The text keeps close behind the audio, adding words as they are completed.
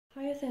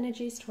Earth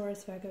energies,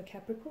 Taurus, Virgo,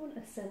 Capricorn,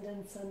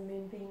 Ascendant, Sun,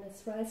 Moon,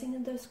 Venus, Rising,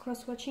 and those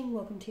cross-watching.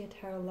 Welcome to your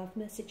Tarot Love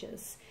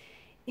Messages.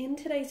 In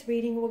today's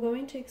reading, we're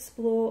going to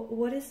explore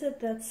what is it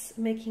that's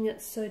making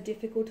it so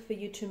difficult for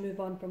you to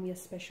move on from your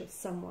special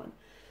someone.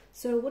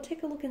 So we'll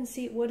take a look and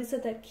see what is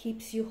it that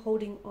keeps you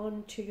holding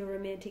on to your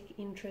romantic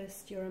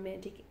interest, your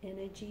romantic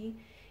energy,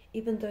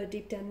 even though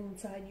deep down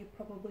inside you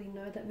probably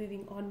know that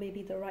moving on may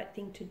be the right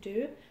thing to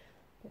do.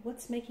 But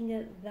what's making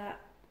it that,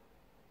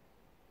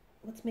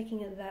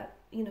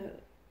 you know,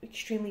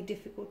 extremely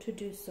difficult to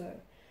do so?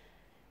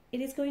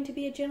 It is going to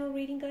be a general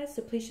reading, guys,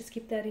 so please just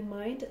keep that in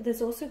mind.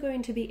 There's also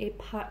going to be a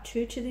part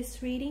 2 to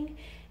this reading,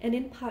 and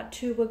in part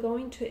 2 we're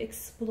going to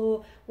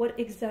explore what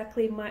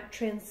exactly might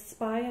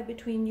transpire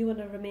between you and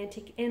a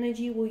romantic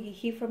energy. Will you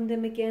hear from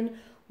them again?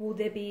 Will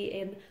there be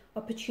an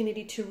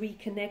opportunity to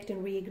reconnect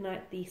and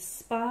reignite these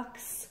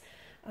sparks?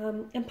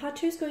 And part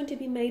 2 is going to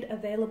be made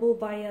available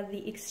via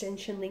the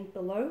extension link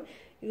below.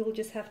 You'll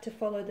just have to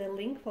follow the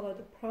link, follow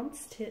the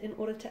prompts in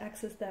order to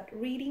access that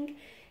reading.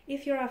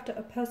 If you're after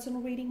a personal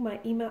reading,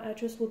 my email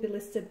address will be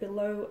listed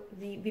below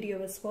the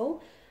video as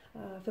well.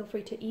 Feel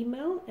free to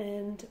email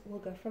and we'll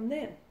go from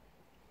there.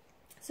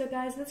 So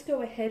guys, let's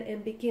go ahead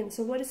and begin.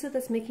 So what is it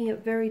that's making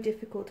it very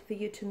difficult for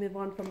you to move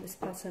on from this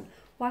person?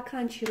 Why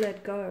can't you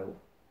let go?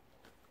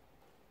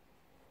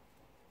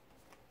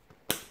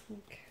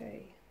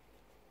 Okay.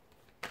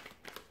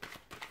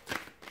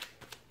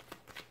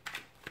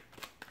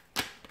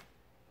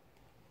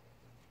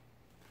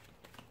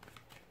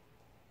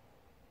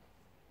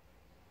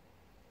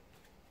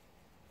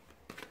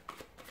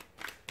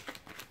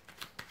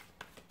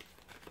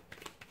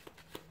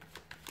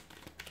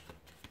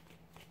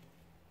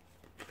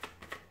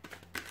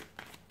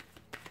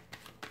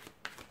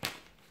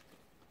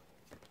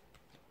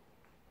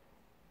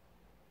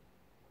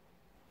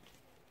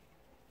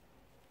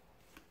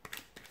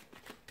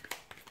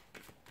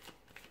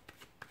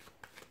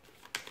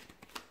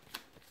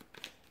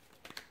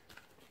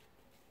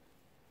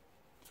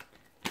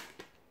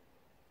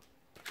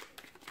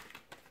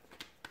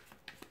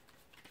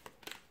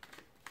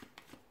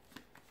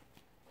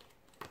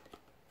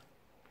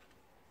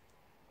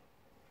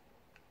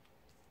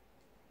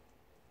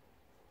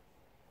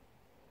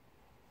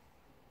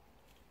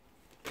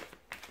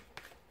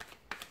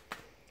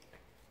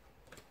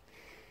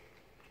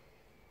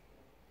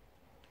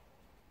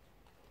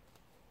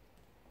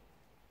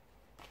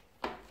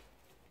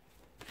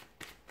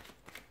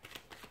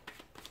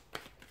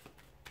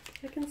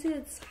 I can see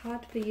it's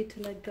hard for you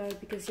to let go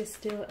because you're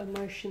still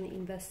emotionally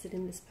invested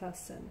in this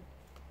person.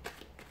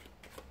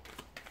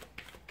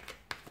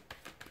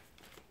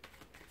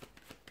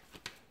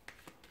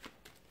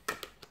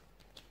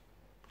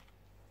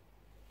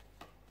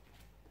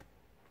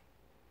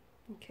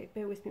 Okay,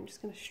 bear with me, I'm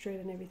just going to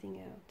straighten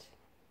everything out.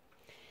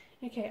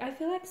 Okay, I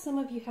feel like some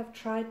of you have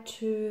tried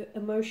to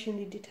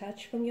emotionally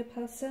detach from your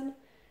person.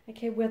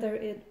 Okay, whether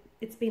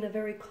it's been a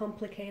very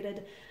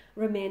complicated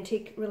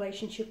romantic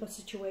relationship or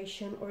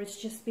situation, or it's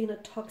just been a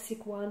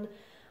toxic one,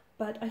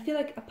 but I feel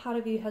like a part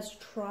of you has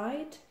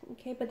tried,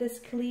 okay, but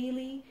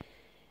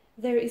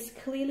there is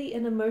clearly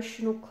an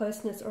emotional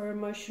closeness or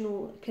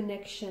emotional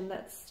connection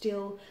that's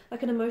still,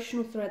 like an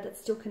emotional thread that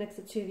still connects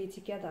the two of you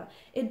together.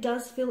 It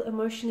does feel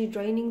emotionally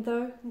draining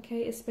though,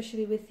 okay,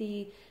 especially with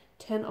the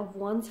 10 of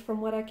Wands.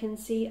 From what I can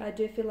see, I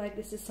do feel like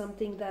this is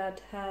something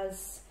that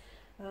has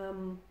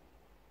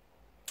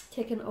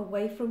taken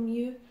away from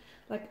you.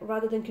 Like,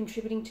 rather than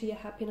contributing to your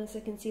happiness,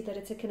 I can see that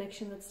it's a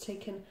connection that's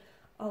taken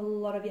a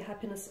lot of your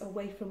happiness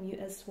away from you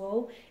as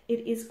well.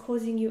 It is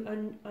causing you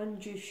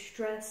undue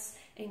stress,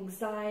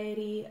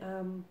 anxiety,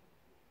 and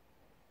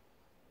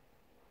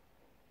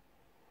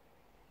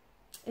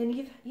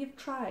you've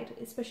tried,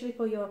 especially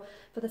for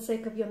the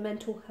sake of your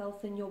mental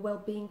health and your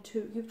well-being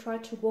too. You've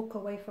tried to walk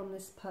away from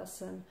this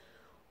person,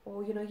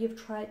 or you know, you've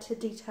tried to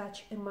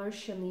detach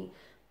emotionally,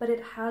 but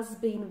it has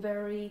been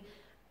very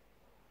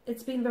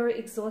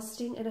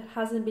exhausting, and it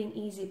hasn't been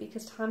easy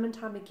because time and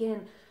time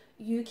again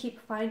you keep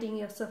finding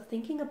yourself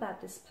thinking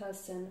about this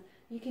person.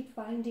 You keep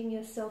finding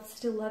yourself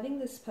still loving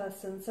this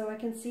person. So I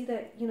can see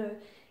that, you know,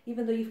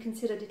 even though you've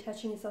considered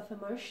detaching yourself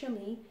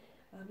emotionally,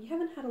 you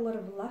haven't had a lot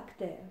of luck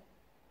there.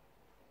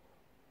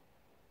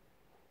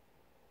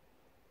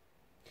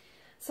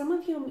 Some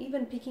of you, I'm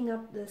even picking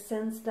up the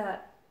sense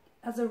that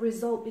as a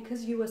result,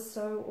 because you were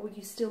so, or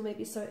you still may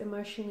be so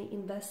emotionally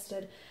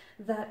invested,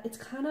 that it's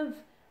kind of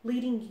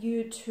leading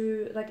you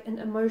to like an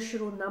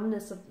emotional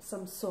numbness of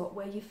some sort,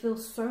 where you feel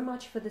so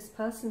much for this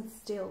person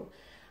still,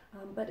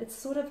 but it's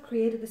sort of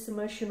created this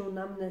emotional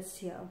numbness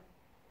here.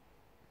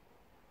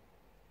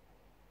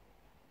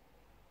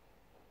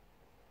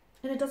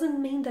 And it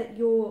doesn't mean that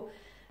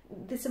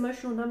this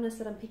emotional numbness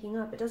that I'm picking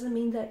up, it doesn't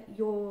mean that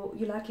you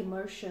lack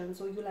emotions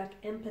or you lack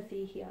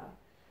empathy here.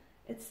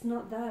 It's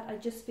not that. I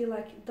just feel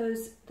like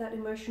that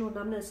emotional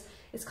numbness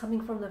is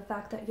coming from the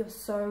fact that you're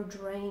so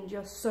drained.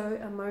 You're so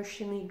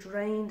emotionally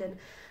drained and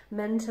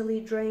mentally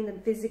drained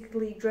and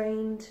physically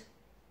drained.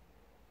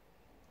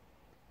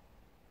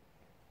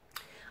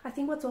 I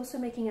think what's also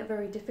making it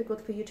very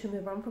difficult for you to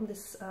move on from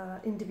this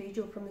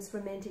individual, from this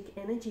romantic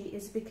energy,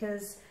 is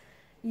because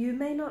you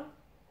may not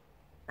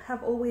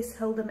have always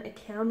held them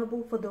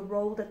accountable for the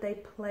role that they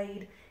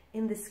played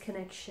in this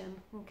connection,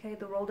 okay?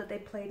 The role that they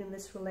played in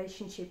this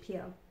relationship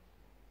here.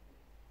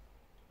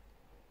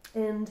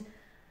 And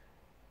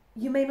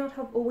you may not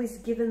have always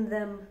given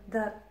them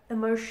that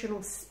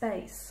emotional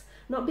space.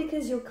 Not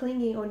because you're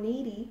clingy or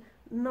needy,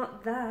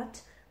 not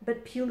that,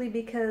 but purely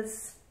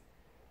because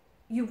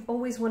you've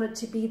always wanted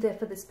to be there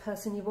for this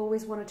person. You've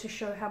always wanted to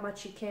show how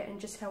much you care and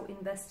just how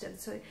invested.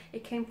 So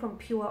it came from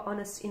pure,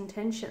 honest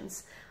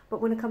intentions.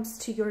 But when it comes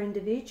to your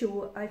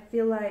individual, I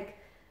feel like,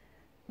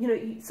 you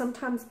know,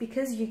 sometimes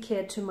because you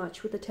care too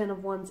much with the 10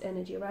 of Wands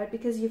energy, right?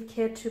 Because you've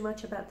cared too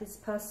much about this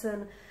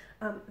person,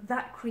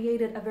 that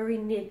created a very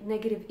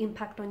negative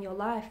impact on your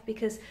life,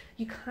 because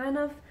you kind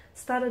of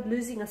started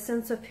losing a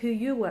sense of who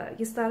you were.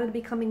 You started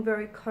becoming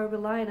very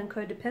co-reliant and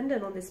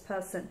codependent on this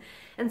person.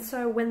 And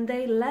so when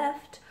they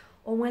left,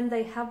 or when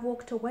they have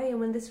walked away, and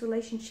when this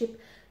relationship,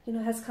 you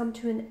know, has come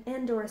to an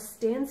end or a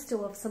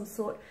standstill of some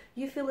sort,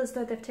 you feel as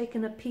though they've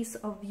taken a piece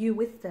of you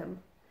with them.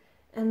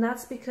 And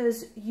that's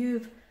because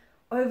you've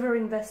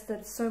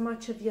over-invested so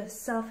much of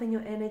yourself and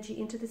your energy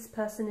into this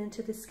person,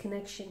 into this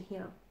connection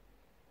here.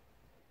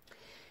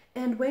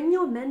 And when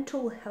your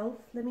mental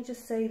health, let me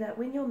just say that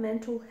when your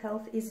mental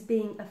health is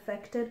being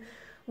affected,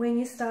 when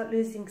you start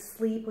losing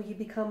sleep, or you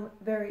become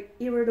very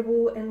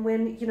irritable, and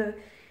when, you know,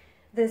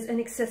 there's an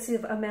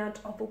excessive amount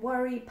of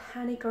worry,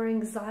 panic, or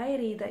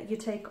anxiety that you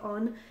take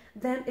on,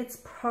 then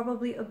it's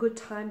probably a good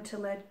time to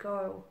let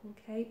go,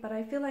 okay? But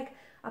I feel like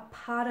a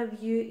part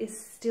of you is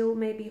still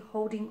maybe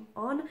holding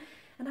on,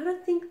 and I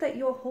don't think that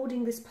you're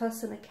holding this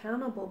person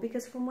accountable,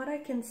 because from what I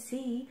can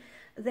see,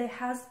 there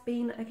has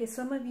been, okay,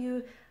 some of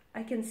you,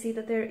 I can see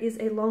that there is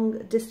a long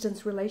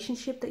distance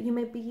relationship that you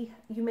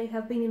may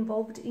have been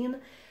involved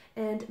in,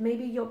 and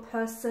maybe your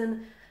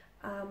person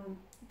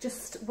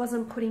just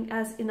wasn't putting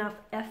as enough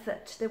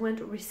effort. They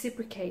weren't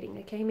reciprocating,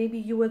 okay? Maybe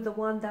you were the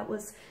one that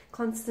was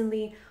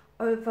constantly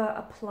over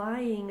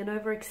applying and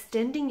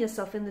overextending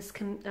yourself in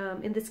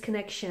this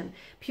connection,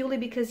 purely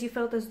because you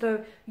felt as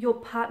though your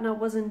partner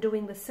wasn't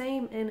doing the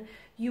same, and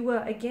you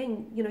were,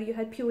 again, you know, you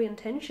had pure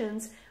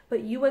intentions,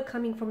 but you were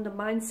coming from the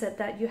mindset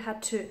that you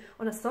had to,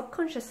 on a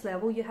subconscious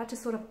level, you had to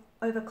sort of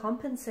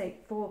overcompensate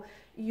for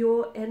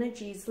your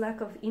energy's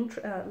lack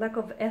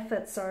of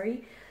effort,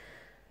 sorry.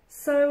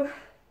 So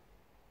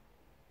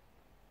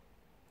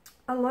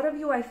a lot of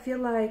you, I feel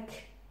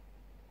like,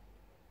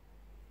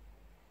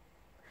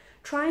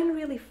 try and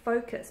really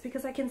focus,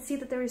 because I can see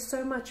that there is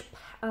so much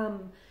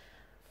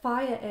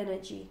fire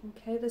energy,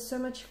 okay? There's so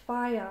much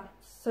fire.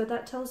 So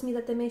that tells me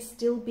that there may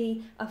still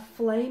be a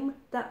flame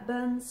that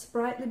burns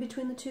brightly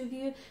between the two of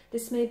you.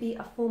 This may be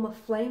a form of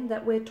flame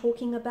that we're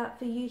talking about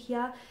for you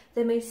here.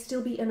 There may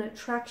still be an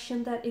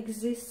attraction that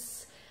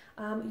exists.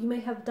 You may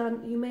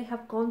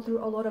have gone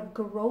through a lot of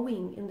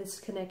growing in this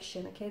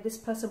connection, okay? This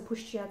person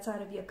pushed you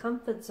outside of your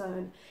comfort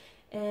zone,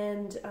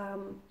 and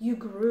you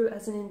grew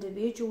as an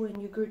individual,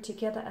 and you grew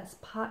together as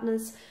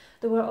partners.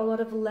 There were a lot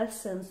of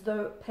lessons,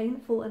 though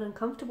painful and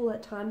uncomfortable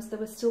at times. There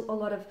were still a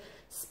lot of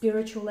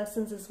spiritual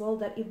lessons as well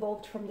that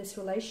evolved from this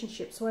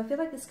relationship. So I feel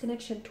like this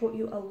connection taught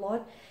you a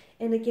lot.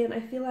 And again, I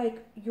feel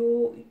like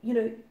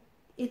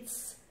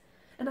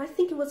and I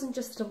think it wasn't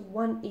just a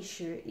one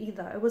issue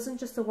either. It wasn't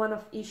just a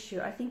one-off issue.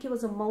 I think it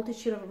was a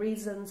multitude of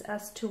reasons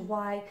as to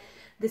why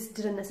this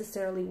didn't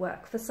necessarily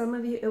work. For some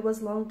of you, it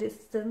was long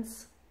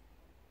distance.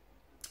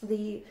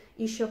 The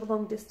issue of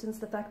long distance,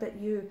 the fact that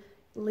you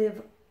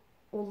lived,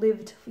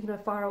 you know,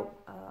 far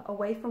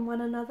away from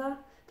one another,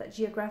 that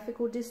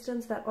geographical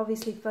distance, that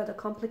obviously further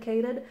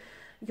complicated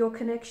your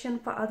connection.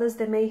 For others,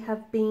 there may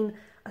have been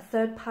a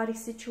third-party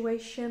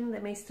situation.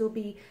 There may still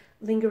be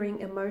lingering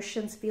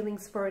emotions,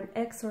 feelings for an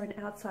ex or an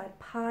outside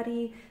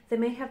party. There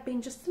may have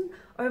been just an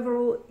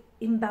overall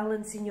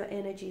imbalance in your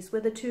energies,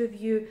 where the two of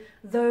you,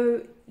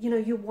 though, you know,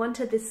 you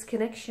wanted this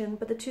connection,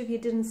 but the two of you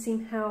didn't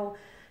seem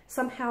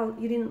somehow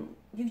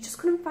you just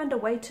couldn't find a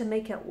way to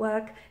make it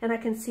work. And I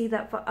can see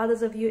that for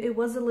others of you, it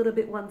was a little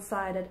bit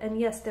one-sided. And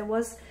yes, there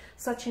was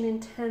such an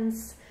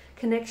intense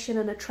connection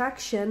and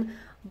attraction,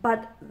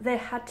 but there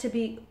had to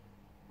be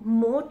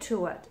more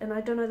to it. And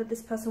I don't know that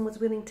this person was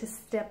willing to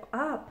step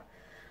up.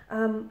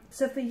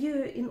 So for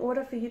you, in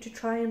order for you to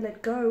try and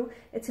let go,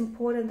 it's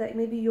important that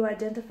maybe you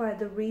identify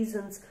the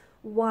reasons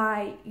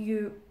why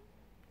you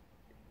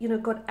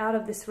got out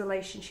of this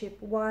relationship,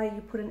 why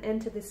you put an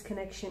end to this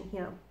connection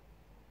here.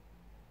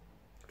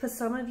 For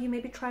some of you,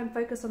 maybe try and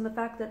focus on the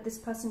fact that this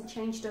person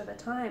changed over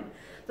time.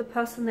 The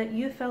person that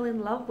you fell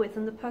in love with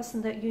and the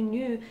person that you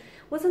knew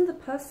wasn't the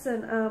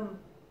person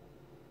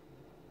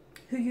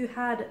who you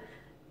had,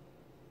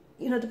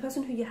 the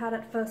person who you had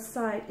at first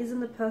sight isn't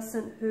the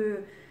person who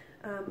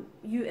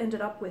you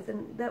ended up with.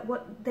 And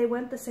they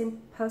weren't the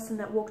same person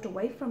that walked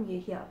away from you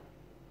here.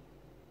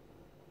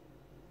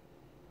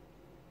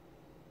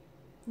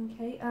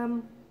 Okay.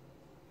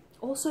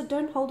 Also,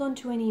 don't hold on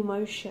to any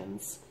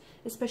emotions,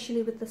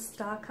 especially with the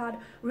Star card.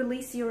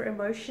 Release your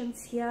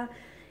emotions here.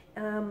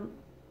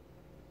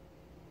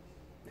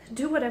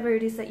 do whatever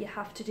it is that you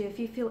have to do. If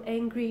you feel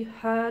angry,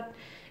 hurt,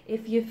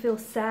 if you feel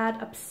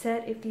sad,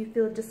 upset, if you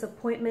feel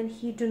disappointment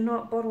here, do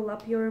not bottle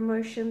up your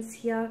emotions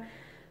here.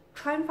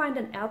 Try and find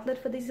an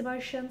outlet for these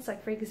emotions.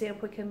 Like, for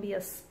example, it can be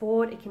a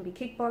sport, it can be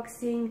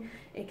kickboxing,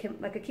 it can,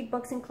 like a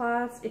kickboxing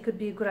class. It could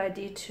be a good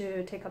idea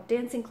to take up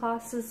dancing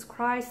classes,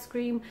 cry,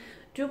 scream,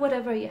 do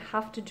whatever you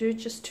have to do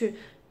just to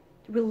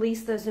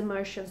release those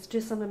emotions, do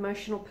some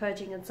emotional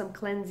purging and some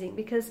cleansing,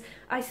 because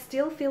I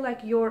still feel like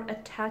you're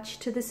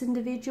attached to this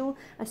individual.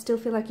 I still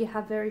feel like you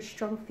have very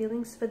strong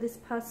feelings for this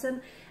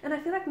person, and I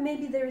feel like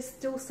maybe there is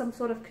still some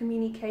sort of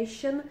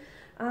communication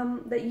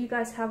that you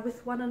guys have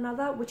with one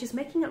another, which is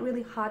making it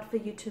really hard for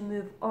you to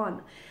move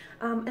on.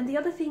 And the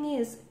other thing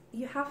is,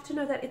 you have to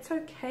know that it's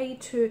okay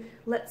to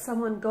let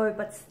someone go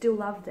but still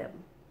love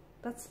them.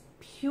 That's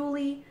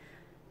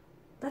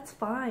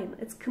fine.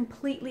 It's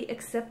completely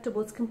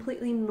acceptable. It's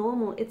completely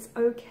normal. It's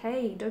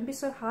okay. Don't be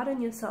so hard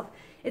on yourself.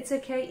 It's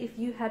okay if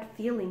you had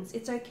feelings.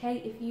 It's okay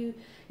if you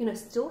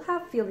still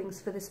have feelings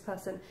for this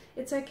person.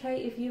 It's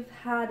okay if you've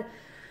had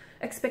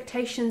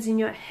expectations in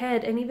your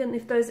head, and even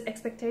if those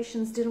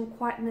expectations didn't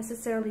quite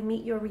necessarily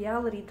meet your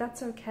reality,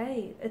 that's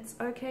okay. It's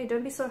okay.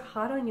 Don't be so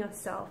hard on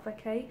yourself,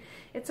 okay?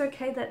 It's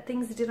okay that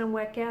things didn't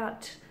work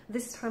out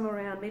this time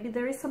around. Maybe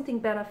there is something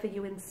better for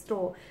you in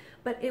store,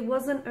 but it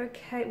wasn't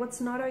okay.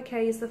 What's not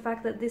okay is the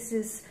fact that this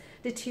is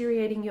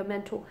deteriorating your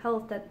mental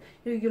health, that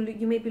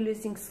you may be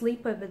losing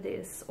sleep over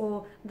this,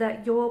 or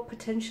that you're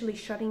potentially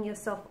shutting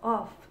yourself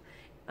off,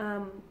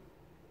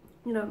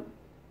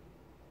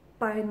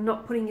 by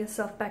not putting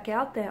yourself back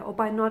out there, or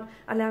by not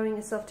allowing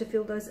yourself to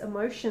feel those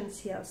emotions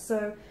here.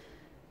 So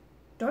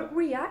don't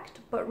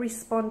react, but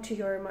respond to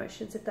your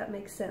emotions, if that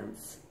makes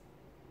sense.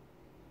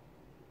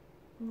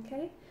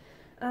 Okay?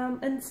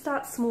 And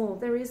start small.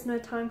 There is no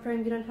time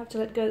frame. You don't have to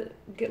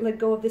let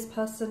go of this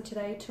person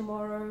today,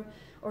 tomorrow,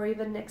 or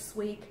even next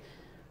week.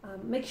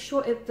 Make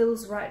sure it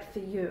feels right for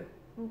you.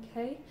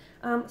 Okay?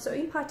 So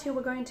in part 2,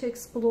 we're going to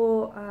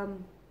explore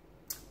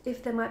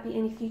if there might be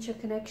any future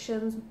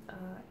connections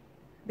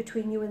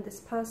between you and this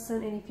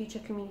person, any future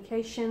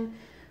communication.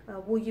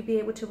 Will you be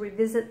able to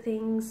revisit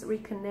things,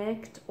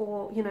 reconnect,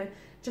 or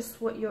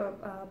just what your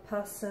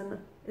person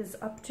is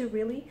up to,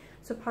 really.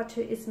 So part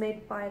 2 is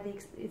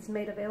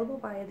made available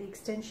via the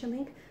extension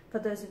link for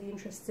those of you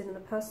interested in a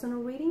personal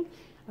reading.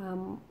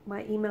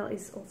 My email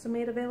is also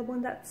made available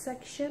in that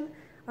section.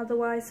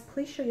 Otherwise,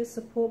 please show your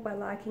support by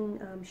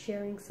liking,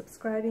 sharing,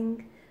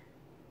 subscribing,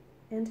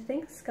 and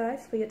thanks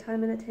guys for your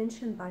time and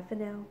attention. Bye for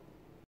now.